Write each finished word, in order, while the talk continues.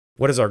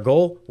What is our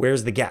goal?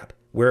 Where's the gap?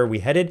 Where are we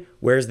headed?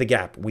 Where's the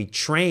gap? We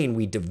train,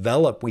 we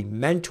develop, we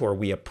mentor,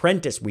 we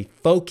apprentice, we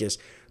focus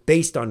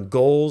based on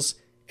goals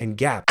and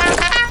gaps.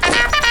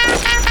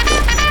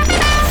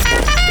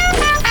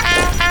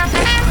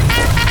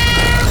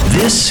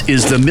 This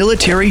is the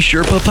Military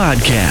Sherpa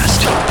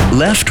Podcast.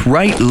 Left,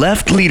 right,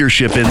 left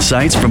leadership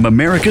insights from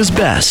America's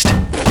best.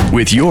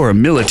 With your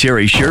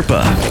Military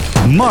Sherpa,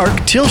 Mark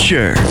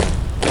Tilsher.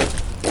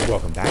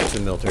 Welcome back to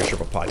the Military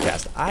Sherpa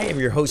Podcast. I am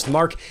your host,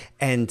 Mark,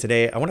 and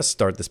today I want to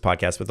start this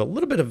podcast with a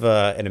little bit of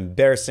an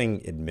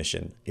embarrassing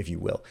admission, if you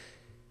will.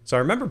 So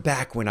I remember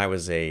back when I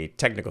was a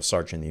technical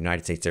sergeant in the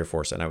United States Air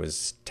Force, and I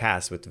was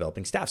tasked with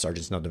developing staff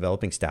sergeants. Now,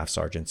 developing staff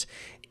sergeants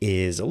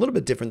is a little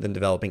bit different than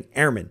developing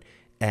airmen.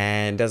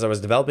 And as I was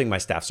developing my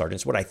staff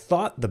sergeants, what I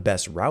thought the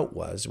best route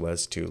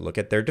was to look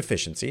at their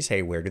deficiencies.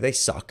 Hey, where do they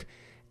suck?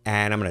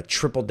 And I'm going to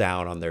triple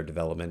down on their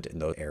development in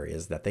those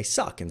areas that they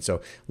suck. And so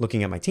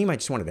looking at my team, I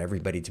just wanted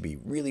everybody to be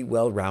really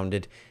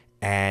well-rounded.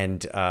 And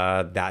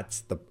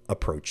that's the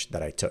approach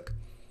that I took.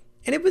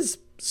 And it was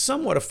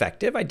somewhat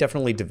effective. I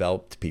definitely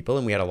developed people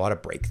and we had a lot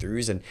of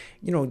breakthroughs. And,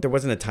 you know, there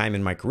wasn't a time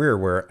in my career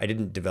where I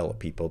didn't develop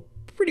people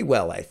pretty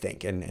well, I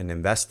think, and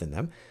invest in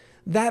them.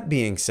 That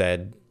being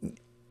said,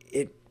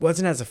 it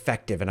wasn't as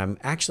effective, and I'm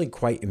actually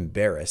quite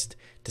embarrassed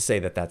to say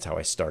that that's how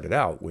I started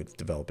out with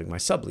developing my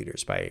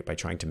sub-leaders, by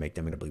trying to make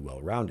them incredibly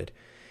well-rounded.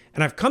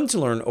 And I've come to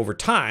learn over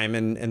time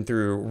and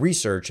through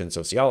research and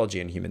sociology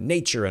and human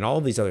nature and all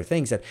of these other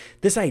things that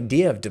this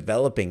idea of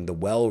developing the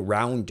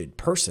well-rounded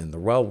person, the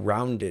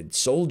well-rounded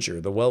soldier,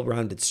 the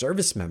well-rounded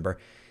service member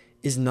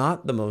is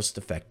not the most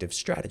effective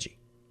strategy.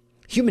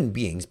 Human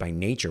beings by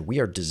nature, we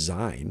are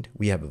designed,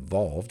 we have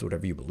evolved,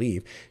 whatever you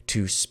believe,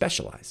 to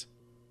specialize.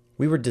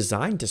 We were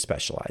designed to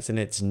specialize, and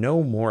it's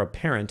no more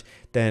apparent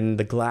than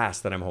the glass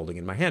that I'm holding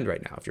in my hand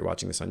right now. If you're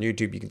watching this on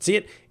YouTube, you can see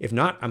it. If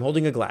not, I'm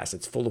holding a glass.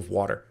 It's full of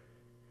water.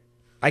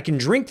 I can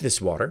drink this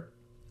water,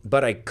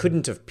 but I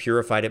couldn't have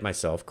purified it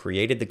myself,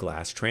 created the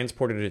glass,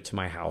 transported it to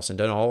my house, and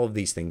done all of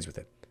these things with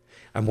it.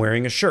 I'm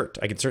wearing a shirt.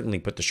 I could certainly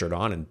put the shirt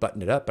on and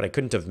button it up, but I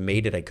couldn't have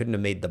made it. I couldn't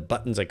have made the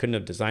buttons. I couldn't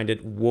have designed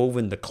it,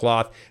 woven the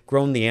cloth,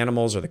 grown the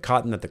animals or the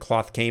cotton that the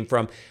cloth came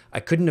from. I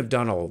couldn't have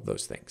done all of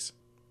those things.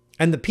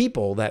 And the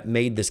people that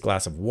made this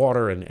glass of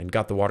water and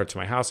got the water to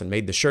my house and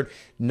made the shirt,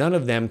 none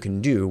of them can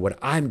do what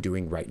I'm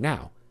doing right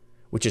now,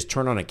 which is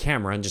turn on a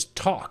camera and just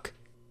talk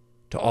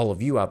to all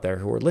of you out there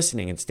who are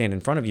listening and stand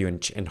in front of you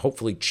and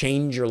hopefully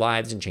change your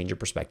lives and change your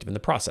perspective in the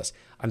process.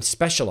 I'm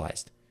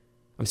specialized.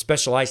 I'm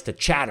specialized to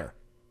chatter,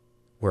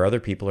 where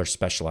other people are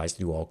specialized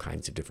to do all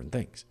kinds of different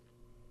things.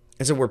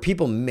 And so where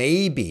people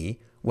may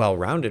be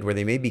well-rounded, where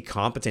they may be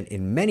competent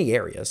in many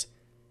areas,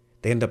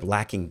 they end up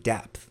lacking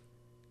depth.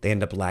 They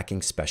end up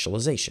lacking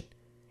specialization.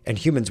 And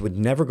humans would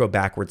never go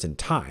backwards in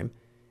time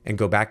and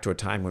go back to a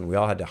time when we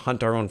all had to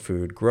hunt our own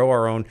food, grow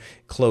our own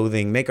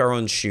clothing, make our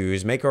own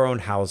shoes, make our own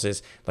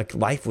houses. Like,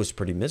 life was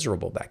pretty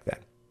miserable back then.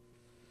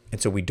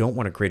 And so we don't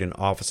want to create an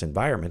office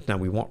environment. Now,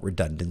 we want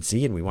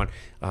redundancy and we want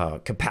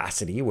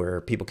capacity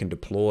where people can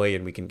deploy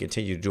and we can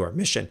continue to do our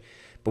mission.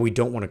 But we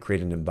don't want to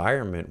create an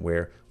environment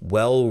where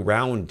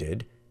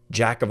well-rounded,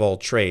 jack of all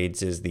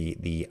trades is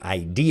the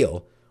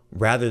ideal,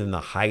 rather than the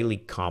highly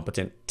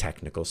competent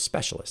technical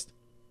specialist.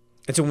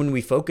 And so when we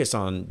focus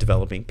on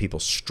developing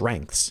people's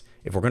strengths,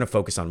 if we're going to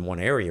focus on one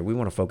area, we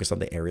want to focus on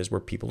the areas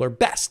where people are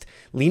best.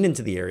 Lean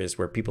into the areas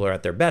where people are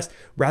at their best,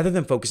 rather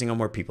than focusing on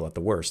where people are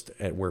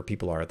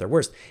at their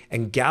worst.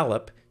 And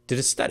Gallup did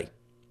a study.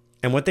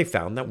 And what they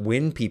found, that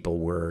when people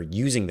were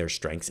using their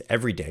strengths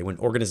every day, when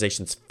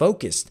organizations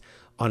focused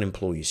on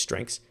employees'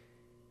 strengths,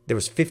 there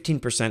was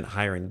 15%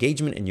 higher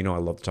engagement. And you know, I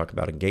love to talk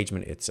about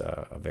engagement. It's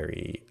a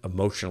very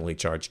emotionally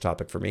charged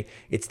topic for me.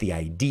 It's the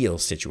ideal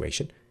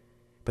situation.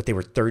 But they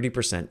were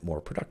 30% more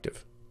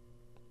productive.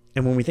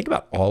 And when we think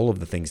about all of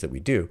the things that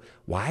we do,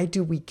 why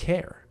do we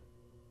care?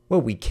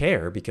 Well, we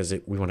care because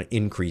we want to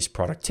increase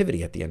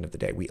productivity at the end of the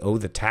day. We owe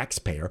the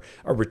taxpayer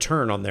a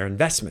return on their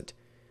investment.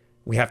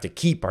 We have to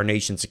keep our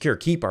nation secure,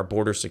 keep our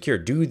borders secure,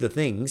 do the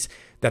things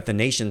that the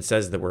nation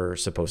says that we're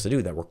supposed to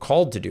do, that we're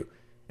called to do.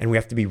 And we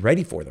have to be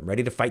ready for them.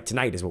 Ready to fight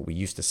tonight is what we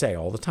used to say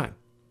all the time.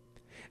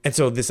 And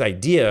so this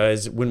idea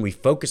is when we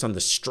focus on the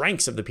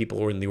strengths of the people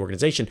who are in the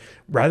organization,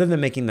 rather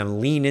than making them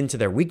lean into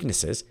their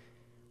weaknesses,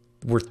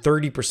 we're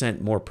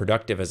 30% more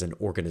productive as an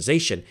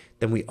organization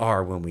than we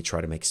are when we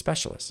try to make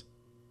specialists.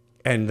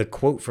 And the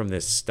quote from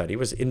this study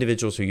was,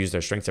 individuals who use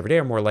their strengths every day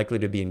are more likely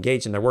to be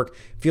engaged in their work,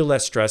 feel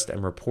less stressed,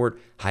 and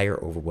report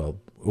higher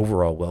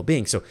overall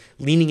well-being. So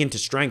leaning into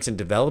strengths and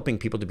developing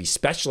people to be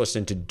specialists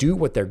and to do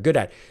what they're good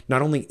at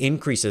not only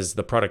increases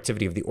the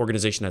productivity of the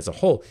organization as a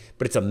whole,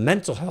 but it's a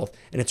mental health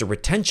and it's a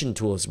retention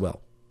tool as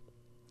well.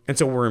 And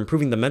so we're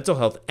improving the mental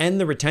health and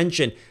the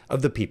retention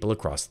of the people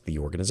across the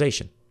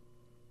organization.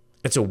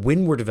 And so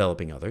when we're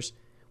developing others,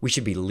 we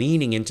should be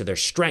leaning into their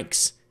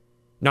strengths,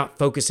 not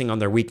focusing on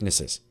their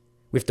weaknesses.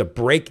 We have to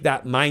break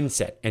that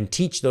mindset and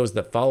teach those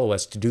that follow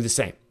us to do the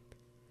same.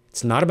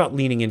 It's not about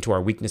leaning into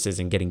our weaknesses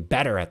and getting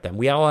better at them.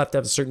 We all have to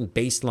have a certain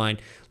baseline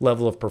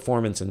level of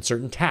performance in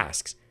certain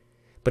tasks.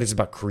 but it's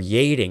about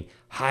creating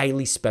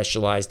highly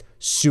specialized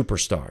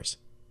superstars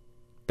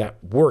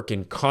that work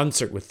in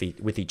concert with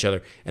each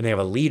other. And they have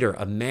a leader,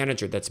 a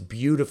manager that's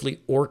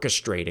beautifully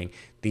orchestrating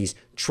these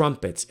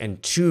trumpets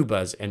and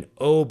tubas and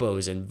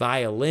oboes and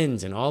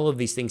violins and all of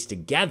these things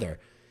together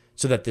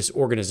so that this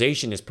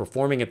organization is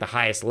performing at the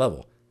highest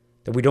level.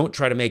 That we don't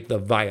try to make the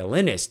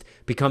violinist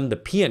become the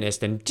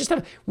pianist and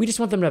we just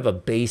want them to have a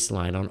bass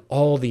line on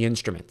all the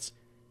instruments.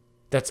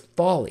 That's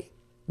folly.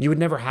 You would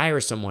never hire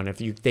someone if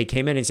they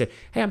came in and said,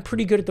 hey, I'm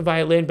pretty good at the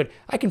violin, but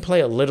I can play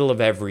a little of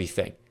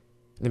everything.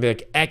 And they'd be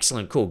like,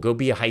 excellent, cool, go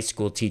be a high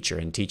school teacher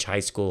and teach high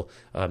school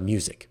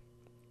music.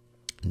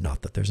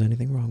 Not that there's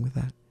anything wrong with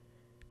that,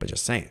 but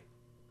just saying.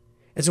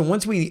 And so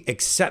once we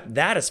accept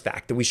that as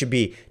fact, that we should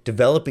be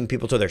developing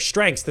people to their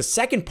strengths, the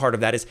second part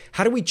of that is,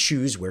 how do we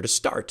choose where to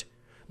start?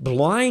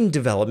 Blind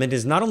development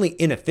is not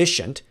only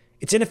inefficient,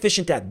 it's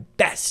inefficient at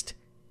best.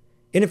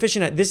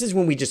 This is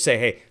when we just say,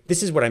 hey,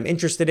 this is what I'm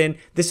interested in.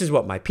 This is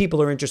what my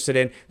people are interested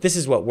in. This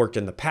is what worked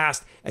in the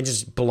past. And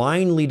just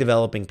blindly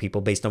developing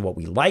people based on what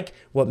we like,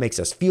 what makes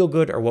us feel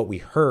good, or what we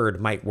heard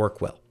might work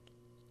well.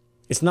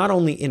 It's not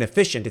only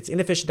inefficient, it's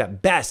inefficient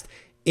at best,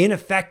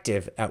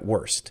 ineffective at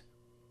worst.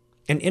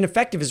 And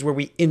ineffective is where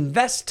we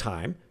invest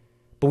time,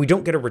 but we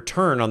don't get a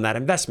return on that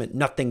investment.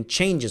 Nothing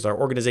changes. Our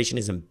organization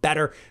isn't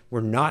better.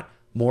 We're not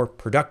more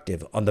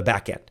productive on the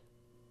back end.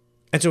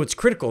 And so it's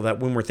critical that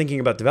when we're thinking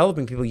about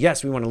developing people,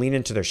 yes, we want to lean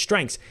into their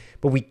strengths,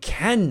 but we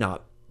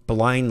cannot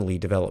blindly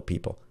develop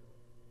people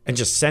and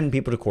just send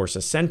people to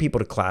courses, send people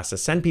to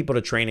classes, send people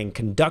to training,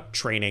 conduct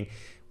training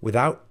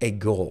without a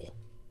goal.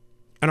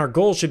 And our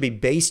goal should be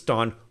based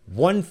on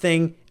one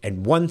thing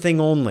and one thing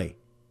only.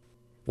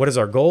 What is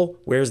our goal?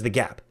 Where's the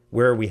gap?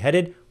 Where are we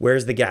headed?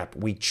 Where's the gap?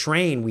 We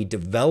train, we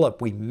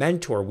develop, we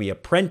mentor, we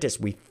apprentice,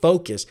 we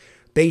focus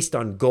based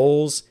on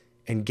goals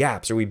and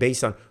gaps. Are we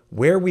based on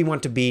where we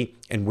want to be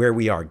and where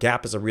we are?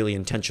 Gap is a really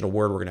intentional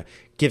word. We're going to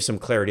give some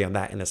clarity on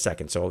that in a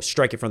second. So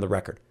strike it from the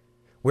record.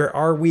 Where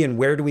are we and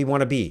where do we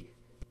want to be?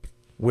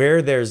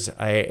 Where there's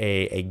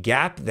a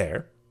gap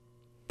there,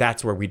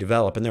 that's where we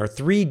develop. And there are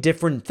three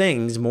different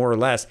things, more or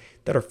less,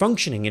 that are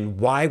functioning in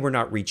why we're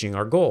not reaching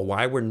our goal,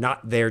 why we're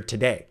not there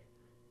today.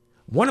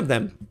 One of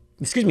them,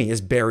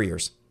 is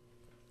barriers.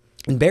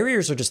 And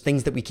barriers are just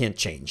things that we can't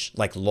change,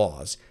 like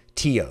laws,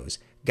 TOs,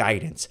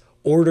 guidance,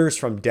 orders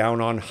from down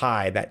on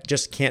high that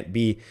just can't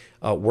be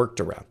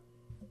worked around.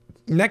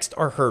 Next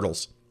are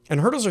hurdles. And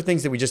hurdles are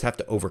things that we just have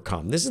to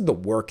overcome. This is the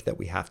work that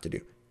we have to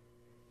do.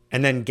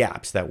 And then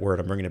gaps, that word,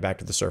 I'm bringing it back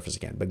to the surface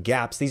again. But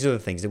gaps, these are the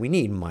things that we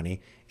need,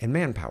 money and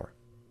manpower.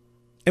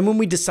 And when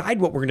we decide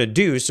what we're going to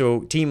do,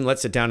 so team,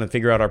 let's sit down and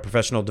figure out our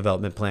professional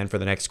development plan for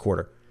the next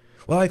quarter.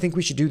 Well, I think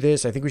we should do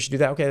this. I think we should do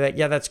that. Okay,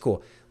 that's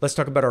cool. Let's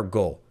talk about our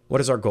goal.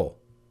 What is our goal?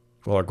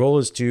 Well, our goal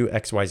is to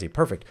XYZ.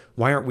 Perfect.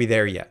 Why aren't we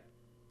there yet?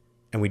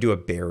 And we do a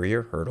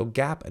barrier, hurdle,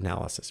 gap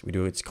analysis.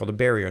 It's called a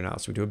barrier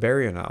analysis. We do a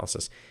barrier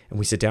analysis and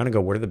we sit down and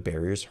go, what are the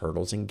barriers,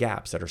 hurdles, and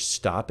gaps that are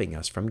stopping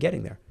us from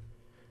getting there?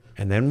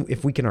 And then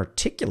if we can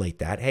articulate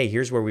that, hey,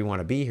 here's where we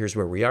want to be, here's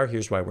where we are,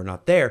 here's why we're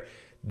not there,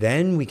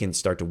 then we can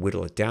start to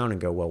whittle it down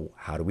and go, well,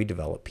 how do we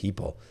develop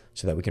people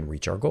so that we can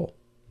reach our goal?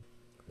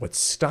 What's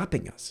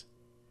stopping us?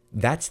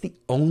 That's the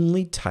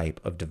only type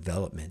of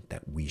development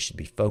that we should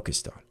be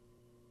focused on.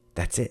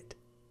 That's it.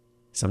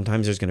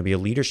 Sometimes there's going to be a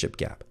leadership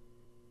gap.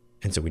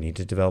 And so we need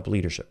to develop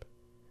leadership.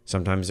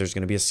 Sometimes there's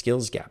going to be a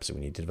skills gap, so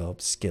we need to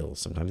develop skills.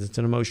 Sometimes it's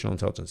an emotional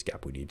intelligence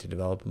gap. We need to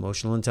develop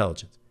emotional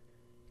intelligence.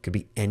 It could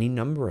be any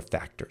number of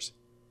factors,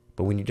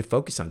 but we need to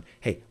focus on,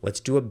 hey, let's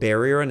do a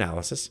barrier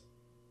analysis.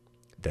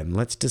 Then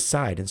let's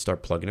decide and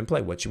start plugging and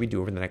play. What should we do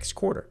over the next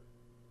quarter?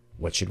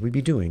 What should we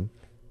be doing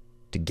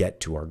to get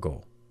to our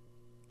goal?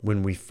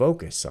 When we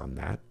focus on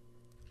that,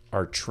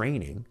 our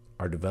training,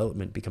 our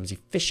development becomes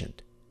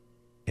efficient.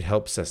 It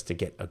helps us to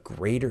get a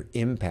greater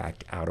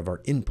impact out of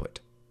our input.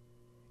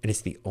 And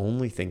it's the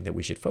only thing that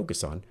we should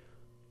focus on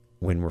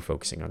when we're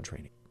focusing on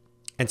training.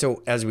 And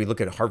so as we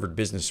look at Harvard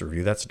Business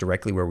Review, that's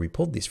directly where we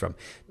pulled these from.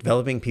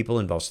 Developing people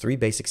involves 3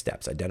 basic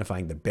steps: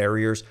 identifying the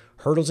barriers,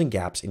 hurdles, and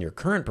gaps in your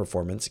current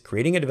performance,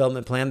 creating a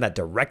development plan that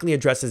directly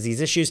addresses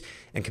these issues,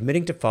 and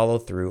committing to follow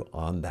through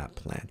on that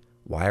plan.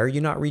 Why are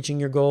you not reaching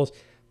your goals?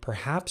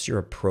 Perhaps your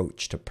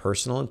approach to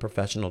personal and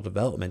professional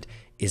development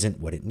isn't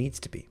what it needs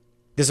to be.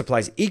 This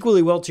applies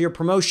equally well to your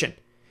promotion.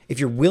 If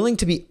you're willing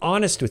to be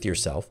honest with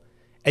yourself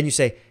and you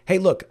say, hey,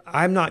 look,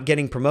 I'm not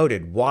getting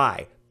promoted.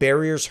 Why?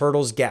 Barriers,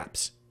 hurdles,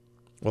 gaps.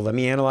 Well, let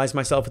me analyze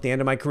myself at the end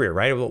of my career,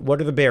 right?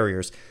 What are the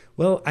barriers?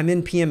 Well, I'm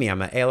in PME.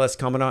 I'm an ALS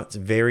commandant. It's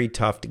very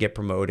tough to get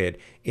promoted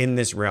in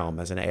this realm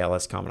as an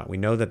ALS commandant. We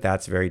know that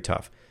that's very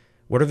tough.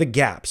 What are the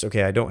gaps?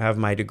 Okay, I don't have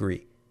my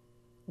degree.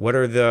 What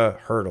are the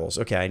hurdles?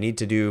 Okay, I need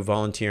to do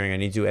volunteering. I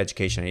need to do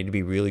education. I need to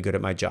be really good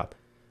at my job.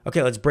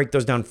 Okay, let's break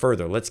those down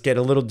further. Let's get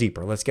a little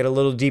deeper. Let's get a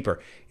little deeper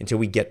until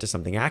we get to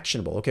something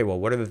actionable. Okay, well,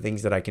 what are the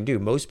things that I can do?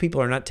 Most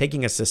people are not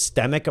taking a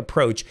systemic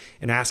approach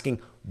and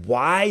asking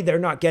why they're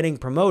not getting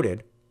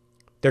promoted.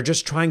 They're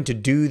just trying to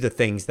do the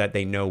things that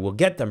they know will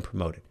get them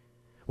promoted.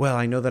 Well,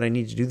 I know that I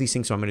need to do these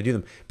things, so I'm going to do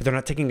them. But they're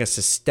not taking a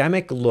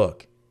systemic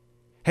look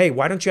Hey,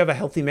 why don't you have a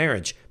healthy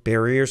marriage?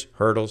 Barriers,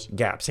 hurdles,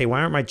 gaps. Hey, why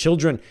aren't my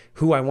children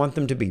who I want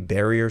them to be?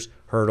 Barriers,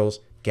 hurdles,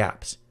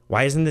 gaps.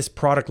 Why isn't this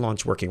product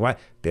launch working? Why?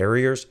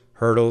 Barriers,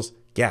 hurdles,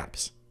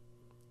 gaps.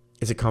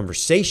 It's a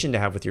conversation to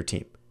have with your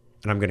team.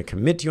 And I'm going to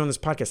commit to you on this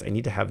podcast. I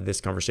need to have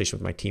this conversation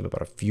with my team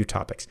about a few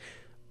topics.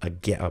 A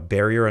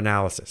barrier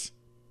analysis.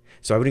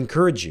 So I would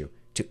encourage you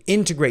to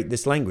integrate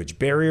this language,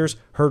 barriers,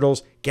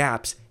 hurdles,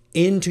 gaps,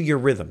 into your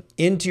rhythm,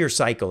 into your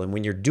cycle. And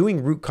when you're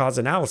doing root cause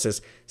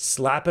analysis,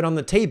 slap it on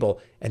the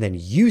table and then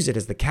use it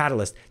as the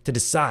catalyst to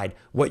decide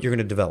what you're going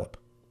to develop.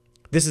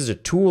 This is a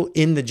tool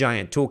in the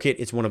Giant Toolkit.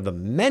 It's one of the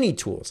many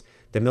tools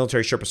that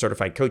military Sherpa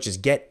certified coaches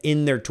get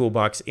in their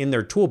toolbox, in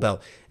their tool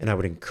belt. And I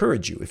would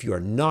encourage you, if you are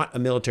not a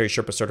military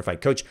Sherpa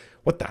certified coach,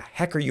 what the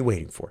heck are you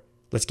waiting for?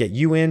 Let's get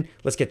you in.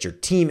 Let's get your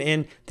team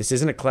in. This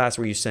isn't a class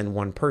where you send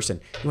one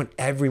person. You want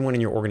everyone in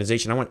your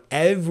organization. I want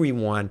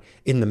everyone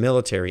in the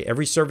military,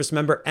 every service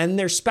member and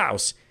their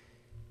spouse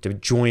to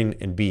join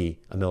and be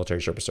a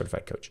military Sherpa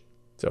certified coach.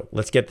 So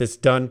let's get this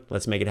done.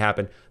 Let's make it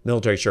happen.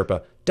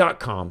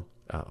 MilitarySherpa.com.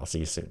 I'll see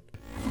you soon.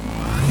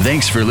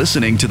 Thanks for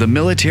listening to the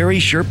Military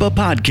Sherpa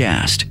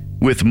Podcast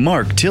with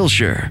Mark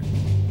Tilsher.